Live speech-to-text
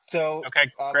So Okay,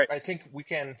 great. I think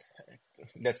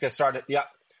let's get started. Yeah.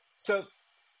 So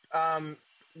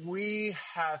we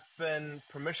have been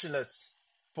permissionless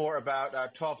for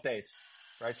about 12 days,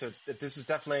 right? So this is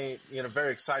definitely a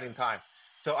very exciting time.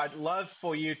 So I'd love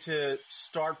for you to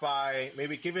start by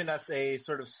maybe giving us a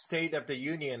sort of state of the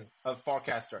union of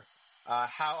Farcaster.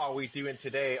 How are we doing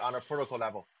today on a protocol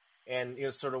level? And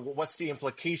sort of what's the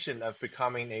implication of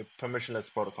becoming a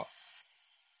permissionless protocol?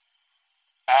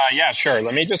 Yeah, sure.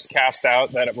 Let me just cast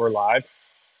out that we're live.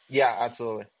 Yeah,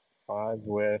 absolutely. Live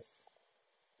with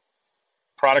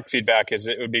product feedback.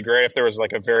 It would be great if there was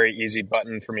like a very easy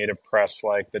button for me to press,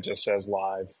 like that just says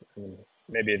live. I mean,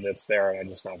 maybe that's there and I'm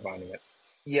just not finding it.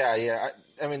 Yeah.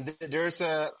 I mean, there's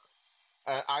a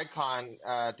icon,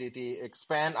 the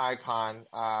expand icon.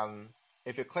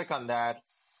 If you click on that,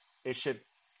 it should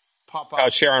pop Oh,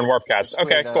 up share on a Warpcast. screen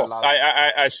Okay, that cool. allows.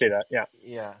 I see that. Yeah.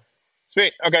 Yeah.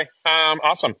 Sweet. Okay.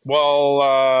 Awesome.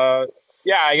 Well,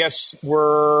 yeah, I guess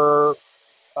we're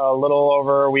a little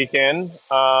over a week in.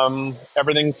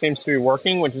 Everything seems to be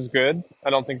working, which is good.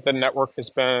 I don't think the network has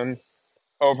been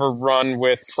overrun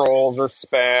with trolls or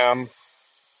spam.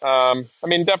 I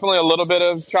mean, definitely a little bit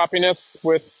of choppiness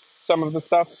with some of the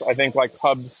stuff. I think like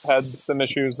Hubs had some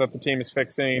issues that the team is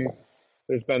fixing.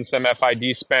 There's been some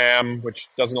FID spam, which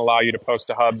doesn't allow you to post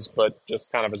to Hubs, but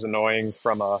just kind of is annoying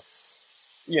from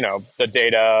the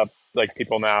data. Like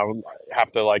people now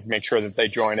have to like make sure that they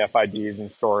join FIDs and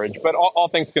storage. But all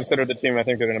things considered, the team I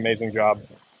think did an amazing job.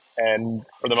 And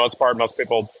for the most part, most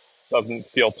people doesn't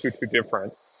feel too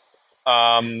different.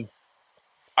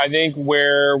 I think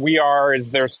where we are is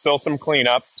there's still some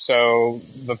cleanup. So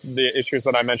the issues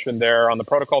that I mentioned there on the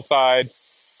protocol side,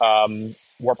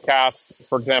 Warpcast,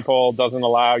 for example, doesn't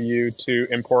allow you to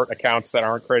import accounts that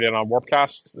aren't created on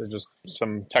Warpcast. There's just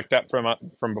some tech debt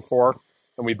from before,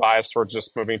 and we biased towards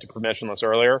just moving to permissionless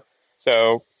earlier.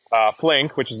 So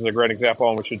Flink, which is a great example,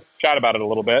 and we should chat about it a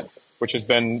little bit, which has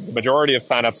been the majority of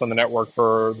signups on the network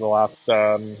for the last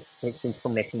since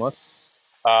permissionless.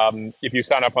 If you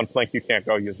sign up on Flink, you can't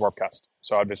go use Warpcast.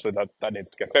 So obviously that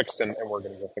needs to get fixed, and we're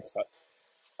going to go fix that.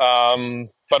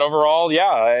 But overall, yeah,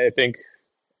 I think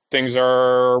things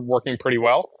are working pretty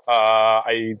well.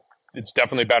 It's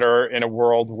definitely better in a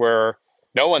world where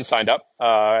no one signed up.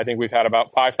 I think we've had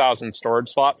about 5,000 storage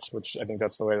slots, which I think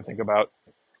that's the way to think about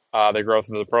the growth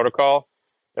of the protocol.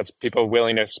 That's people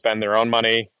willing to spend their own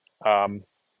money on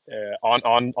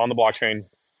the blockchain.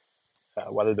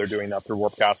 Whether they're doing that through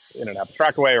Warpcast in an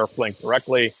abstract way or Flink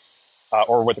directly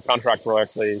or with the contract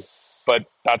directly. But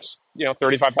that's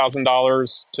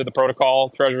 $35,000 to the protocol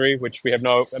treasury, which we have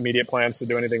no immediate plans to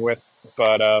do anything with.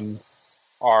 But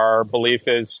our belief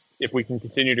is if we can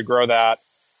continue to grow that,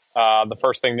 the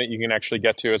first thing that you can actually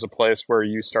get to is a place where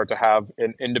you start to have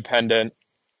an independent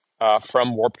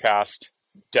from Warpcast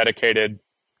dedicated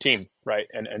team, right?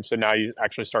 And so now you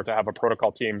actually start to have a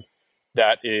protocol team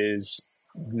that is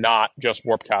not just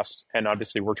Warpcast. And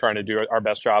obviously we're trying to do our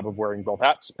best job of wearing both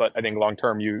hats, but I think long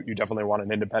term you definitely want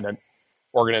an independent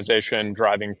organization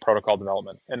driving protocol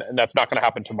development. And that's not going to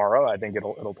happen tomorrow. I think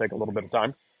it'll take a little bit of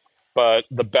time. But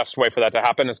the best way for that to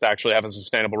happen is to actually have a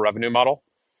sustainable revenue model.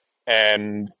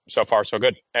 And so far so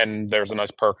good. And there's a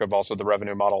nice perk of also the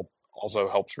revenue model also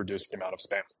helps reduce the amount of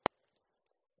spam.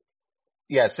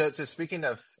 Yeah, so speaking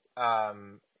of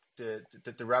the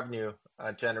revenue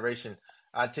generation,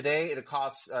 today it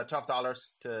costs $12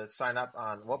 to sign up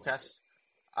on Warpcast,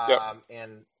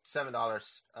 and $7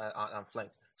 on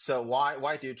Flink. So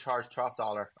why do you charge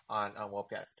 $12 on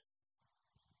Warpcast?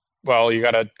 Well, you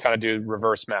got to kind of do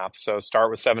reverse math. So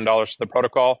start with $7 for the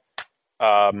protocol.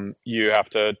 You have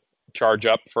to charge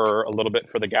up for a little bit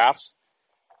for the gas.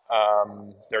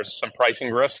 There's some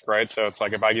pricing risk, right? So it's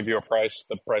like if I give you a price,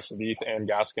 the price of ETH and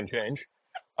gas can change.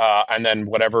 And then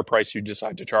whatever price you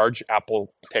decide to charge,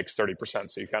 Apple takes 30%.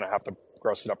 So you kind of have to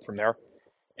gross it up from there.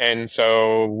 And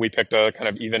so we picked a kind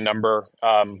of even number.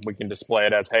 We can display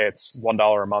it as, hey, it's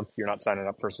 $1 a month. You're not signing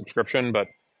up for a subscription, but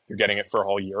you're getting it for a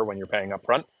whole year when you're paying up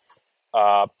front.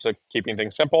 So keeping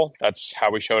things simple, that's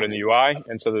how we show it in the UI.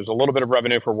 And so there's a little bit of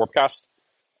revenue for Warpcast,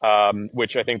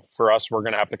 which I think for us, we're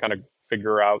going to have to kind of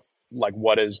figure out like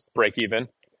what is break even,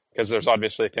 because there's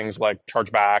obviously things like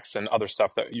chargebacks and other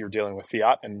stuff that you're dealing with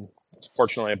fiat. And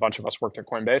fortunately, a bunch of us worked at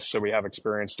Coinbase, so we have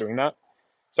experience doing that.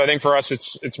 So I think for us,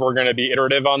 we're going to be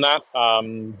iterative on that.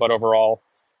 But overall,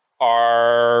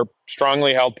 our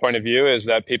strongly held point of view is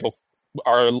that people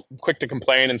are quick to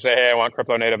complain and say, hey, I want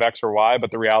crypto native X or Y.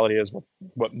 But the reality is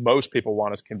what most people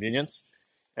want is convenience.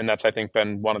 And that's, I think,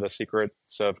 been one of the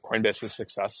secrets of Coinbase's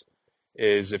success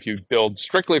is if you build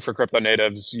strictly for crypto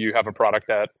natives, you have a product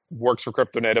that works for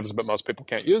crypto natives, but most people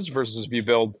can't use, versus if you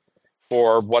build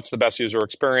for what's the best user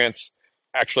experience,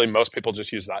 actually most people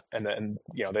just use that. And then,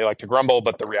 they like to grumble,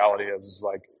 but the reality is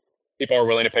like people are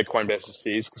willing to pay Coinbase's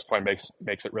fees because Coinbase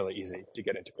makes it really easy to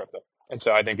get into crypto. And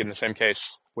so I think in the same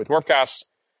case with Warpcast,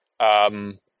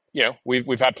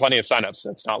 we've had plenty of signups.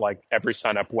 It's not like every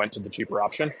signup went to the cheaper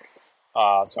option.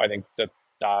 So I think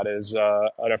that is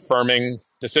an affirming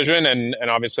decision, and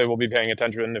obviously we'll be paying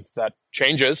attention if that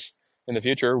changes in the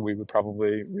future. We would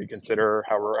probably reconsider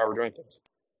how we're doing things.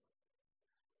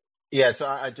 Yeah, so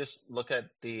I just look at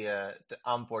the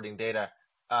onboarding data.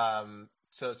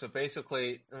 So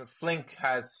basically, Flink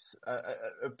has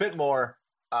a bit more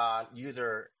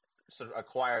user sort of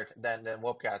acquired than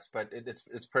Webcast, but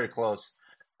it's pretty close.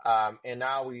 And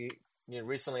now we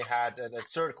recently had a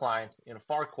third client,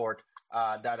 Farcourt,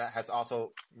 that has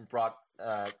also brought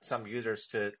some users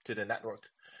to the network.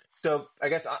 So I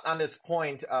guess on this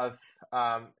point of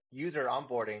user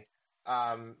onboarding,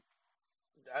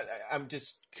 I'm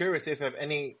just curious if you have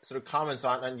any sort of comments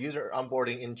on user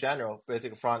onboarding in general,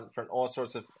 basically from all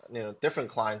sorts of different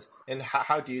clients, and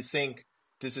how do you think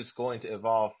this is going to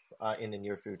evolve in the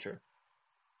near future?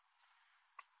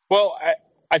 Well,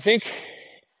 I think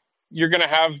you're going to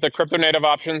have the crypto native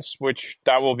options, which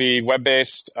that will be web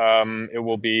based. It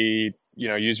will be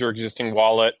use your existing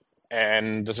wallet,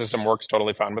 and the system works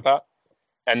totally fine with that.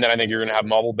 And then I think you're going to have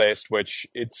mobile-based, which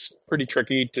it's pretty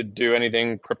tricky to do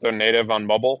anything crypto native on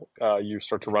mobile. You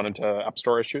start to run into App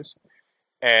Store issues.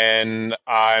 And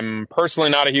I'm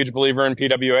personally not a huge believer in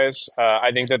PWAs.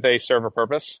 I think that they serve a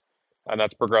purpose, and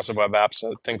that's progressive web apps.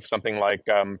 So think something like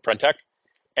Frentech.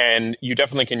 And you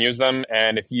definitely can use them.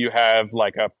 And if you have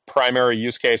like a primary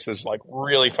use case is like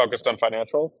really focused on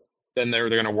financial, then they're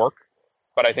going to work.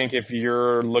 But I think if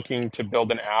you're looking to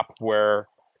build an app where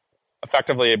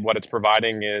effectively what it's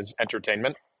providing is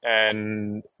entertainment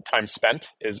and time spent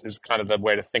is kind of the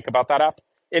way to think about that app.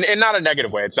 In not a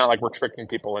negative way. It's not like we're tricking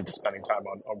people into spending time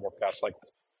on Warpcast. Like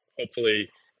hopefully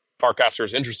Farcaster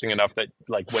is interesting enough that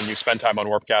like when you spend time on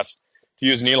Warpcast, to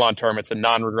use an Elon term, it's a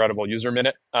non-regrettable user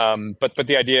minute. But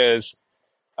the idea is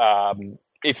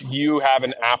if you have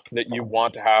an app that you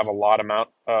want to have a lot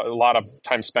of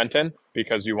time spent in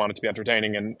because you want it to be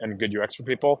entertaining and good UX for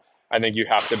people, I think you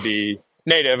have to be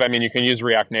native. I mean, you can use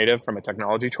React Native from a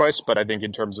technology choice, but I think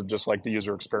in terms of just like the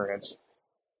user experience,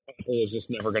 Apple is just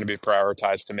never going to be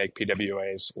prioritized to make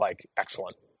PWAs like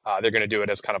excellent. They're going to do it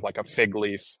as kind of like a fig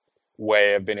leaf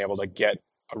way of being able to get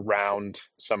around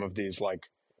some of these like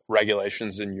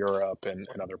regulations in Europe and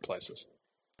other places.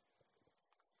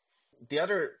 The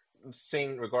other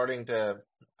thing regarding the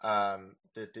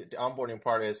onboarding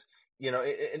part is,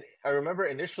 I remember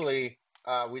initially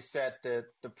we said that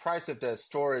the price of the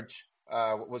storage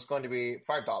was going to be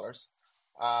 $5,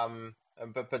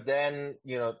 but then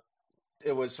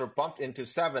it was sort of bumped into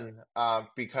 $7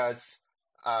 because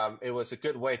it was a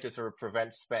good way to sort of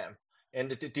prevent spam.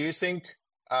 And do you think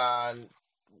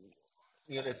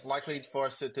it's likely for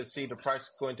us to see the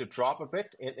price going to drop a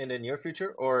bit in the near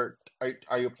future, or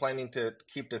are you planning to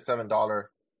keep the $7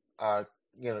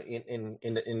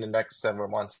 in the next several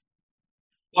months?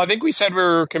 Well, I think we said we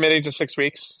were committing to 6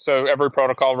 weeks. So every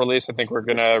protocol release, I think we're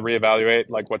going to reevaluate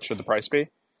like what should the price be.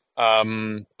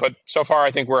 But so far,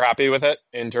 I think we're happy with it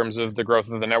in terms of the growth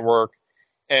of the network.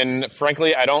 And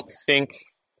frankly, I don't think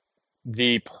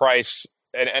the price,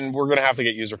 and we're going to have to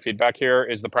get user feedback here,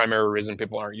 is the primary reason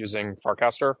people aren't using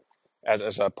Farcaster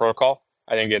as a protocol.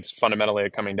 I think it's fundamentally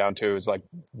coming down to is like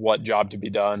what job to be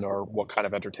done or what kind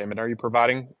of entertainment are you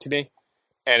providing to me?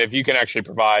 And if you can actually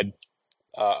provide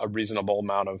a reasonable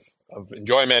amount of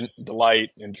enjoyment,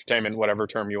 delight, entertainment, whatever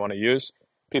term you want to use,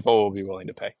 people will be willing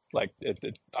to pay. Like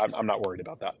I'm not worried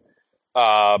about that.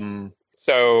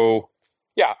 So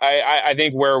yeah, I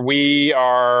think where we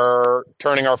are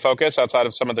turning our focus outside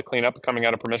of some of the cleanup coming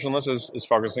out of permissionless is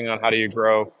focusing on how do you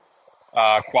grow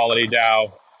quality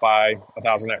DAO by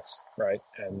 1,000x, right?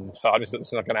 And so obviously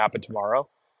it's not going to happen tomorrow,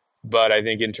 but I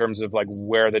think in terms of like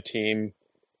where the team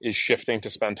is shifting to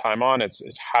spend time on, it's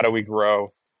how do we grow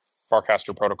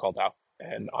Farcaster protocol DAO?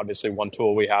 And obviously one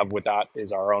tool we have with that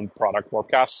is our own product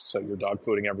Warpcast. So you're dog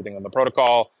fooding everything on the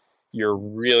protocol. You're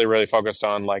really, really focused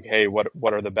on like, hey, what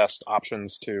are the best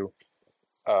options to,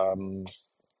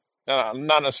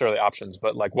 not necessarily options,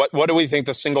 but like what do we think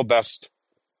the single best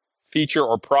feature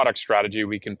or product strategy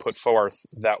we can put forth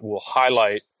that will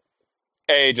highlight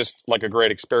A, just like a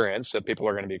great experience that people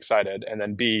are going to be excited, and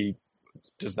then B,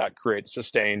 does that create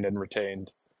sustained and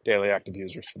retained daily active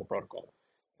users for the protocol?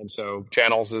 And so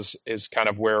channels is kind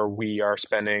of where we are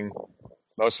spending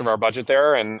most of our budget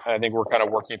there. And I think we're kind of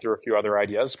working through a few other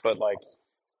ideas, but like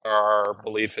our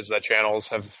belief is that channels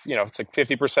have, it's like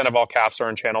 50% of all casts are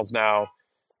in channels now.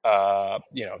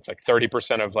 It's like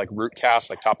 30% of like root casts,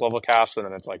 like top level casts, and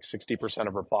then it's like 60%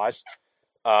 of replies.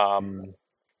 Um,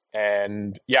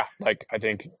 and yeah, like I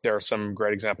think there are some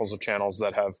great examples of channels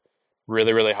that have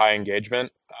really, really high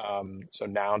engagement. So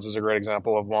Nouns is a great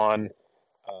example of one.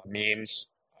 Memes,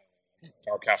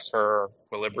 Farcaster,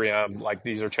 Equilibrium, like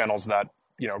these are channels that,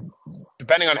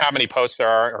 depending on how many posts there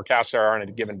are or casts there are on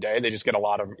a given day, they just get a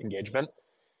lot of engagement.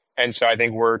 And so I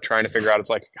think we're trying to figure out, it's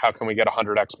like, how can we get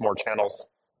 100x more channels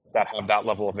that have that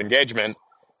level of engagement?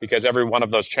 Because every one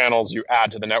of those channels you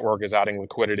add to the network is adding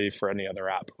liquidity for any other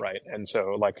app, right? And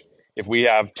so, like, if we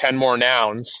have 10 more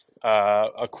Nouns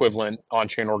equivalent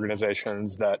on-chain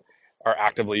organizations that are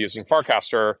actively using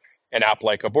Farcaster, an app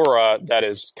like Abura that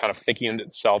is kind of thinking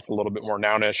itself a little bit more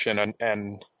nounish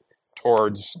and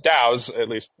towards DAOs, at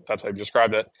least that's how you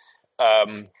described it,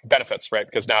 benefits, right?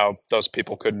 Because now those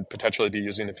people could potentially be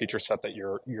using the feature set that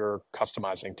you're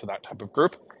customizing to that type of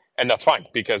group. And that's fine,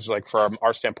 because like from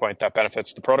our standpoint, that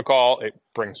benefits the protocol. It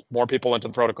brings more people into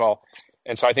the protocol.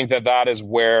 And so I think that is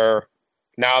where,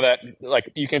 now that, like,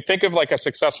 you can think of like a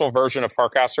successful version of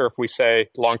Farcaster. If we say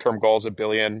long-term goal is 1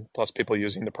 billion plus people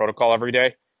using the protocol every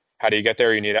day, how do you get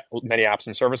there? You need many apps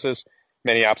and services.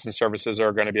 Many apps and services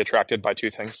are going to be attracted by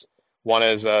two things. One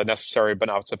is necessary but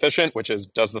not sufficient, which is,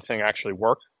 does the thing actually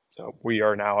work? So we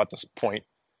are now at this point,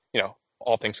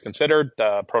 all things considered,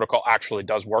 the protocol actually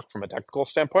does work from a technical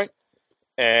standpoint.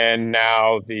 And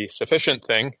now the sufficient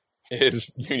thing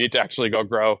is you need to actually go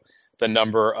grow the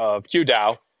number of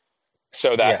QDAO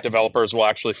so that developers will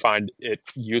actually find it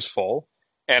useful.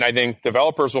 And I think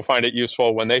developers will find it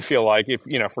useful when they feel like, if,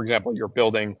 for example, you're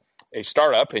building a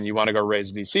startup and you want to go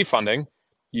raise VC funding,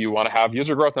 you want to have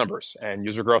user growth numbers, and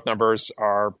user growth numbers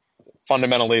are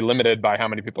fundamentally limited by how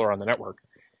many people are on the network.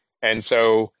 And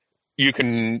so you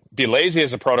can be lazy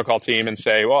as a protocol team and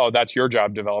say, well, that's your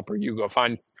job, developer. You go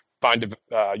find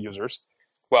users.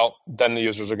 Well, then the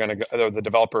users are going to go, or the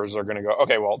developers are going to go,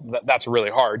 okay, well, that's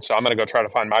really hard. So I'm going to go try to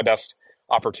find my best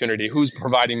opportunity. Who's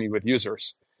providing me with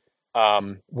users?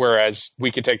 Whereas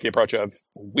we could take the approach of,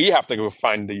 we have to go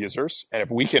find the users. And if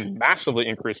we can massively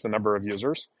increase the number of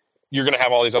users, you're going to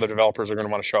have all these other developers who are going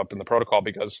to want to show up in the protocol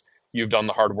because you've done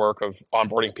the hard work of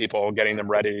onboarding people, getting them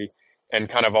ready, and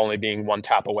kind of only being one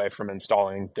tap away from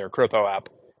installing their crypto app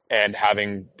and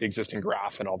having the existing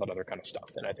graph and all that other kind of stuff.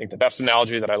 And I think the best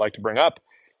analogy that I like to bring up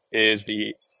is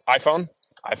the iPhone.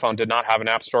 iPhone did not have an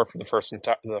app store for the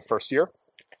first year.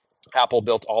 Apple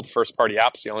built all the first-party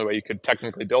apps. The only way you could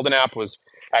technically build an app was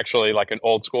actually like an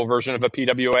old-school version of a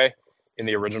PWA in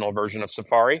the original version of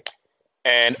Safari.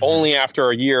 And only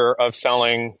after a year of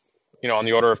selling, on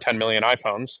the order of 10 million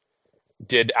iPhones,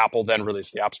 did Apple then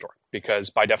release the App Store.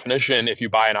 Because by definition, if you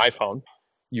buy an iPhone,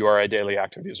 you are a daily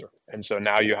active user. And so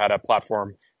now you had a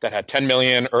platform that had 10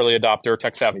 million early adopter,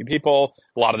 tech-savvy people.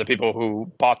 A lot of the people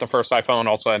who bought the first iPhone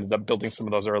also ended up building some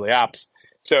of those early apps.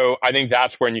 So I think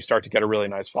that's when you start to get a really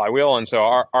nice flywheel. And so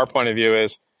our point of view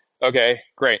is, okay,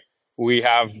 great. We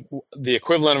have the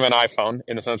equivalent of an iPhone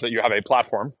in the sense that you have a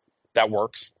platform that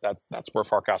works. That's where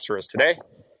Farcaster is today.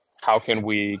 How can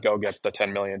we go get the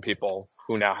 10 million people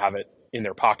who now have it in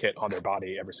their pocket, on their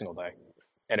body every single day?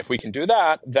 And if we can do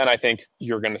that, then I think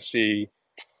you're going to see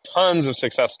tons of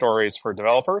success stories for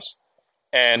developers.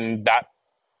 And that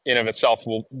in of itself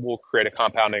will create a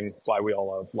compounding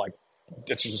flywheel of, like,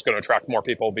 it's just going to attract more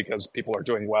people because people are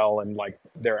doing well and like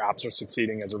their apps are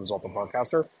succeeding as a result of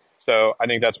Farcaster. So I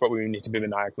think that's what we need to be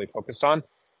maniacally focused on.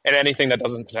 And anything that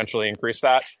doesn't potentially increase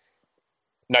that,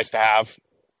 nice to have.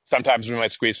 Sometimes we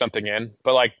might squeeze something in,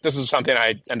 but like this is something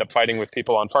I end up fighting with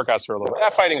people on Farcaster a little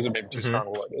bit. Fighting is maybe too strong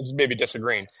a word. It's maybe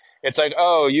disagreeing. It's like,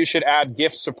 oh, you should add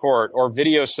GIF support or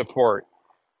video support.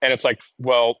 And it's like,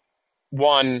 well,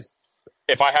 one,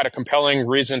 if I had a compelling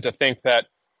reason to think that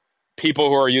people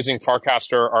who are using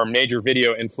Farcaster are major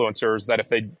video influencers, that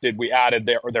if we added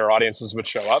their audiences would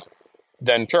show up,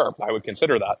 then sure, I would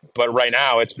consider that. But right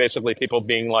now, it's basically people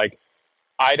being like,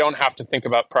 I don't have to think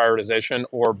about prioritization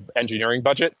or engineering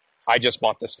budget. I just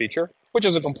want this feature, which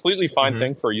is a completely fine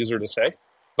thing for a user to say.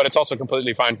 But it's also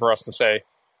completely fine for us to say,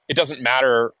 it doesn't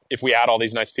matter if we add all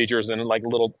these nice features and like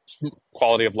little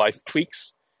quality of life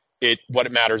tweaks. What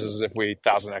it matters is if we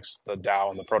 1000x the DAO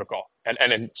and the protocol, and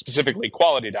in specifically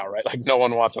quality DAO, right? Like no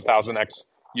one wants 1000x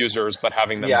users, but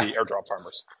having them be airdrop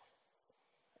farmers.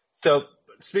 So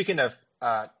speaking of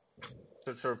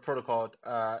sort of protocol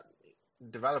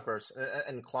developers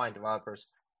and client developers,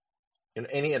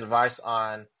 any advice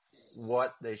on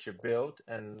what they should build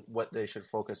and what they should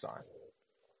focus on?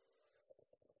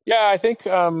 Yeah, I think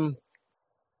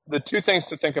the two things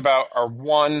to think about are,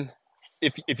 one,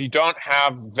 if you don't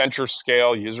have venture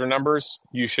scale user numbers,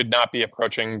 you should not be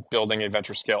approaching building a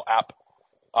venture scale app.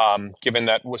 Given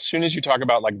that as soon as you talk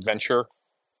about like venture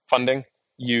funding,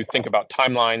 you think about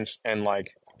timelines and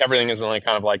like everything is only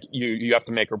kind of like you have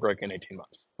to make or break in 18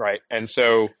 months, right? And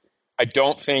so I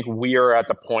don't think we are at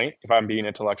the point, if I'm being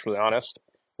intellectually honest,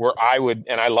 where I would,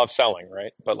 and I love selling,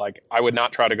 right? But like I would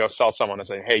not try to go sell someone and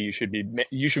say, hey, you should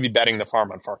be betting the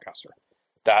farm on Farcaster.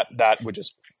 That would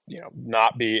just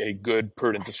not be a good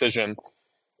prudent decision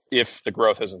if the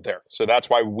growth isn't there. So that's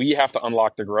why we have to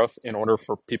unlock the growth in order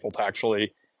for people to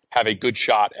actually have a good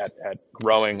shot at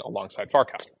growing alongside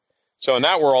Farcaster. So in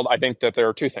that world, I think that there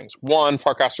are two things. One,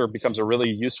 Farcaster becomes a really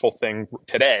useful thing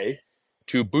today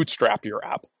to bootstrap your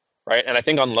app, right? And I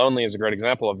think Unlonely is a great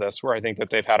example of this, where I think that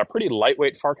they've had a pretty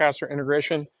lightweight Farcaster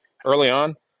integration early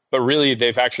on, but really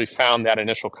they've actually found that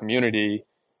initial community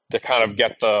to kind of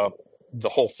get the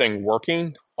whole thing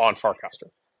working on Farcaster.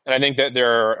 And I think that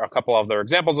there are a couple of other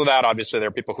examples of that. Obviously, there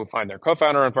are people who find their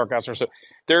co-founder on Farcaster. So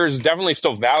there's definitely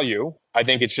still value. I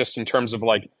think it's just in terms of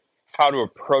like how to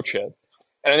approach it.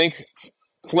 And I think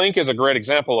Flink is a great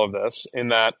example of this in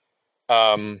that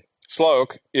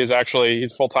Sloak is actually,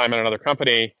 he's full-time in another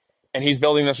company, and he's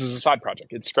building this as a side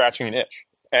project. It's scratching an itch.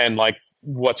 And like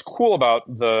what's cool about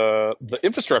the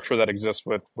infrastructure that exists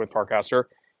with Farcaster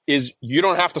is you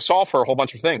don't have to solve for a whole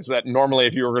bunch of things that normally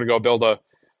if you were going to go build a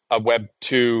Web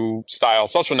 2 style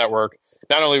social network,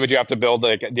 not only would you have to build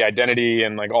like the identity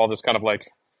and like all this kind of like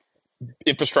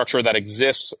infrastructure that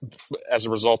exists as a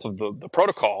result of the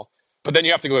protocol, but then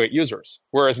you have to go get users.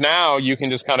 Whereas now you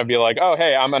can just kind of be like, oh,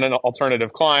 hey, I'm an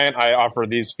alternative client. I offer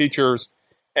these features.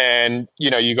 And,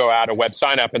 you go add a web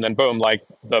sign up and then boom, like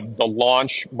the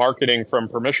launch marketing from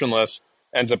permissionless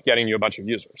ends up getting you a bunch of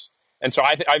users. And so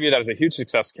I view that as a huge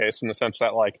success case in the sense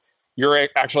that like you're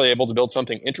actually able to build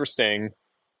something interesting,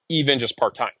 even just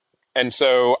part-time. And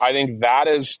so I think that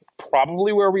is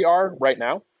probably where we are right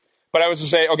now. But I was to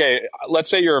say, okay,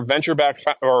 let's say you're a venture-backed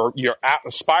or you're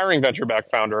aspiring venture-backed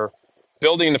founder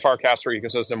building the Farcaster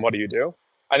ecosystem. What do you do?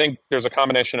 I think there's a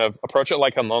combination of approach it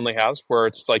like Unlonely has, where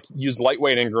it's like use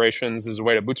lightweight integrations as a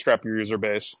way to bootstrap your user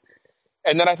base.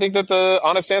 And then I think that the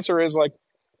honest answer is like,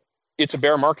 it's a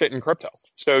bear market in crypto.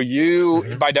 So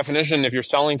by definition, if you're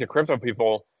selling to crypto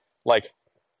people, like,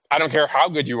 I don't care how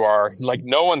good you are, like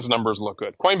no one's numbers look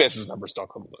good. Coinbase's numbers don't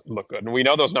look good. And we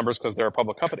know those numbers because they're a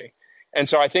public company. And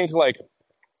so I think like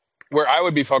where I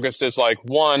would be focused is like,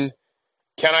 one,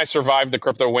 can I survive the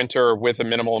crypto winter with a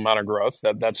minimal amount of growth?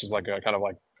 That's just like a kind of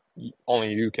like,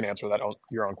 only you can answer that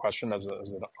your own question as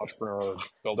an entrepreneur or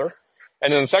builder.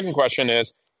 And then the second question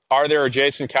is, are there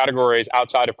adjacent categories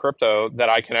outside of crypto that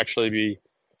I can actually be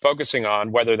focusing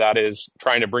on, whether that is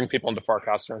trying to bring people into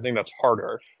Farcaster? I think that's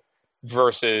harder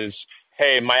versus,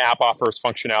 hey, my app offers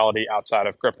functionality outside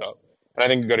of crypto. And I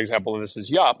think a good example of this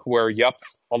is Yup, where Yup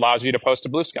allows you to post to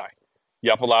Blue Sky.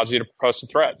 Yup allows you to post to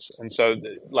Threads. And so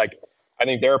like, I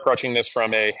think they're approaching this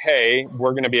from hey,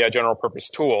 we're going to be a general purpose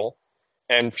tool.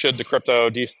 And should the crypto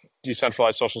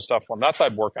decentralized social stuff on that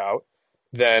side work out,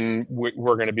 then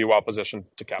we're going to be well positioned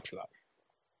to capture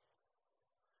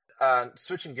that.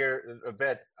 Switching gear a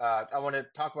bit, I want to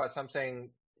talk about something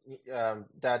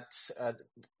that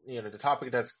the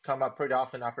topic that's come up pretty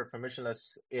often after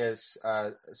permissionless is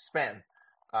spam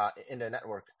in the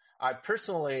network. I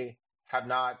personally have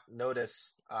not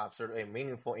noticed sort of a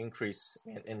meaningful increase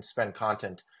in spam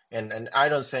content, and I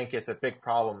don't think it's a big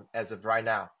problem as of right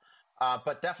now.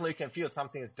 But definitely you can feel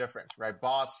something is different, right?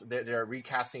 Bots, they're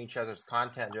recasting each other's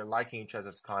content, they're liking each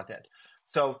other's content.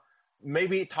 So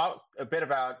maybe talk a bit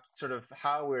about sort of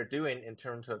how we're doing in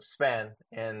terms of spam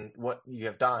and what you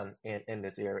have done in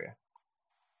this area.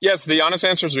 Yes, the honest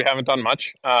answer is we haven't done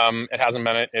much. It hasn't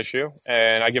been an issue.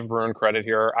 And I give Varun credit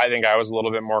here. I think I was a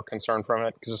little bit more concerned from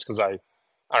it just because I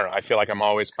don't know, I feel like I'm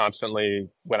always constantly,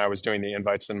 when I was doing the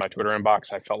invites in my Twitter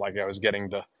inbox, I felt like I was getting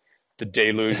the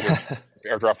deluge of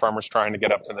airdrop farmers trying to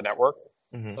get up to the network.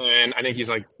 Mm-hmm. And I think he's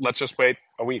like, let's just wait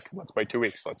a week. Let's wait 2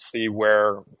 weeks. Let's see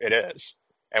where it is.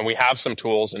 And we have some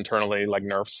tools internally like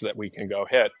nerfs that we can go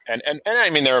hit. And I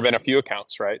mean, there have been a few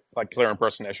accounts, right? Like clear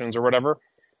impersonations or whatever.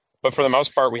 But for the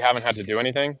most part, we haven't had to do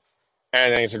anything.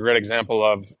 And I think it's a great example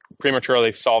of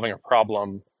prematurely solving a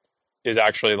problem is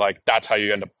actually like, that's how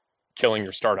you end up killing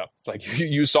your startup. It's like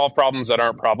you solve problems that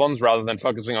aren't problems rather than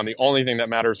focusing on the only thing that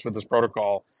matters for this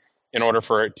protocol in order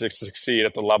for it to succeed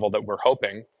at the level that we're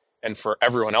hoping and for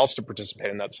everyone else to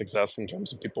participate in that success in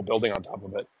terms of people building on top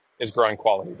of it is growing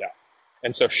quality data.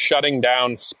 And so shutting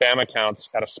down spam accounts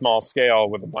at a small scale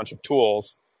with a bunch of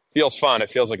tools feels fun. It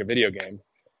feels like a video game.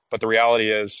 But the reality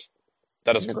is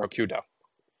that doesn't grow QDAO.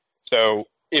 So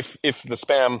if the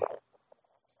spam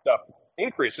stuff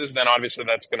increases, then obviously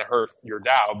that's going to hurt your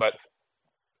DAO. But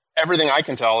everything I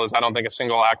can tell is I don't think a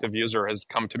single active user has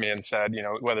come to me and said,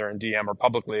 whether in DM or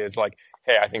publicly, is like,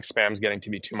 hey, I think spam's getting to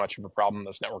be too much of a problem in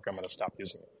this network. I'm going to stop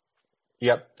using it.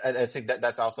 Yep, and I think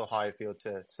that's also how I feel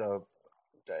too. So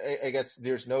I guess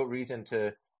there's no reason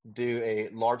to do a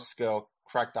large scale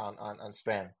crackdown on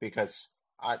spam, because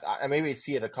I maybe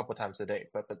see it a couple times a day,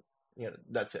 but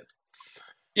that's it.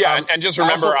 Yeah, and just I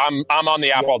remember, also I'm on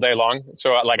the app yeah all day long,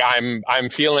 so like I'm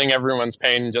feeling everyone's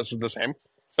pain just as the same.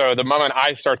 So the moment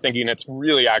I start thinking it's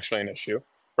really actually an issue,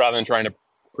 rather than trying to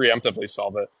preemptively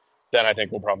solve it, then I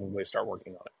think we'll probably start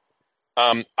working on it.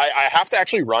 I have to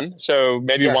actually run, so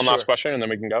maybe yeah one last sure. question and then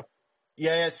we can go.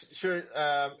 Yeah, yes, sure.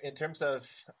 In terms of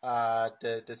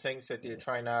the things that you're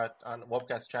trying out on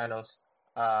webcast channels,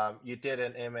 you did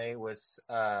an AMA with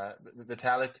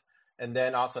Vitalik, and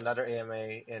then also another AMA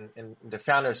in the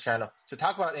founders channel. So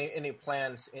talk about any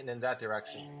plans in that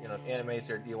direction. AMAs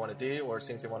that you want to do or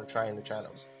things you want to try in the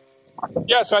channels.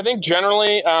 Yeah, so I think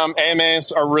generally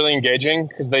AMAs are really engaging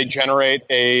because they generate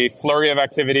a flurry of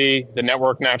activity. The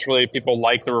network, naturally, people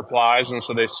like the replies, and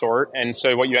so they sort. And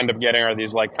so what you end up getting are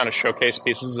these like kind of showcase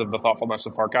pieces of the thoughtfulness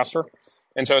of Farcaster.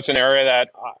 And so it's an area that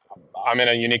I'm in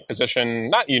a unique position,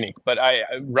 not unique, but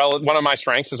one of my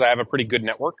strengths is I have a pretty good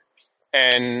network.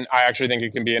 And I actually think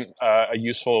it can be a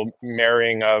useful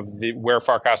marrying of where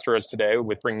Farcaster is today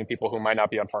with bringing people who might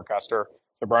not be on Farcaster.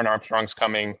 So Brian Armstrong's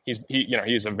coming.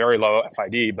 He's a very low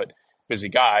FID, but busy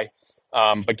guy.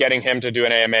 But getting him to do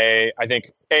an AMA, I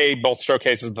think, both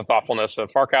showcases the thoughtfulness of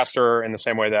Farcaster in the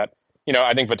same way that,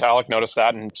 I think Vitalik noticed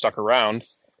that and stuck around.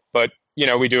 But,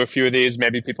 we do a few of these,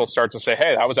 maybe people start to say,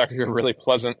 hey, that was actually a really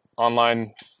pleasant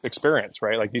online experience,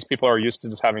 right? Like these people are used to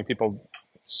just having people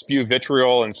spew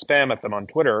vitriol and spam at them on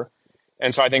Twitter.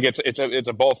 And so I think it's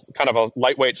a both kind of a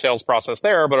lightweight sales process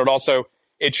there, but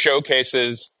it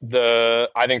showcases the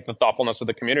thoughtfulness of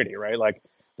the community, right? Like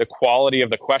the quality of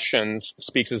the questions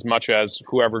speaks as much as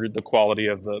whoever the quality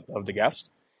of the guest.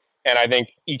 And I think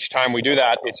each time we do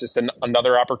that, it's just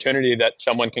another opportunity that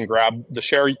someone can grab the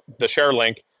share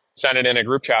link, send it in a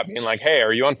group chat, being like, "Hey,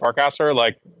 are you on Farcaster?"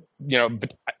 Like,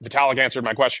 Vitalik answered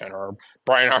my question, or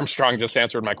Brian Armstrong just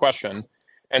answered my question.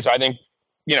 And so I think,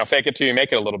 fake it till you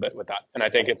make it a little bit with that. And I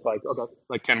think it's like, okay,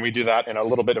 like, can we do that in a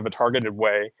little bit of a targeted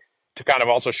way to kind of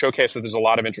also showcase that there's a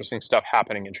lot of interesting stuff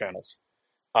happening in channels.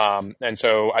 And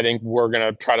so I think we're going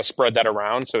to try to spread that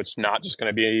around. So it's not just going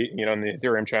to be, in the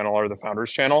Ethereum channel or the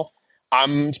Founders channel.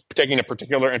 I'm taking a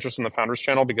particular interest in the Founders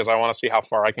channel because I want to see how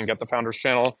far I can get the Founders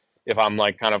channel if I'm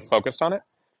like kind of focused on it.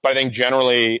 But I think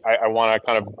generally I want to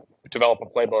kind of develop a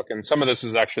playbook. And some of this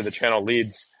is actually the channel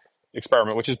leads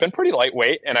experiment, which has been pretty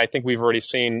lightweight. And I think we've already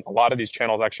seen a lot of these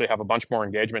channels actually have a bunch more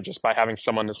engagement just by having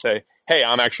someone to say, hey,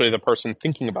 I'm actually the person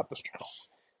thinking about this channel.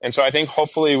 And so I think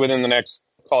hopefully within the next,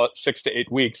 call it 6 to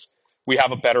 8 weeks, we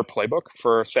have a better playbook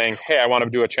for saying, hey, I want to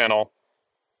do a channel,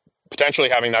 potentially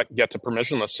having that get to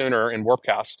permissionless sooner in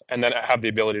Warpcast, and then have the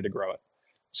ability to grow it.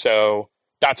 So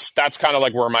that's kind of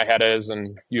like where my head is,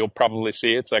 and you'll probably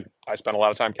see it's like I spend a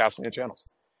lot of time casting new channels.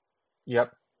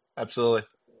 Yep, absolutely.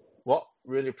 Well,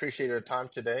 really appreciate your time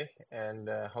today, and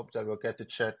hope that we'll get to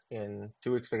chat in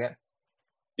 2 weeks again.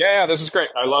 Yeah, this is great.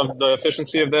 I love the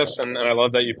efficiency of this, and I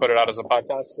love that you put it out as a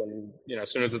podcast. And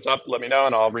as soon as it's up, let me know,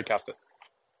 and I'll recast it.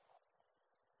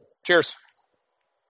 Cheers.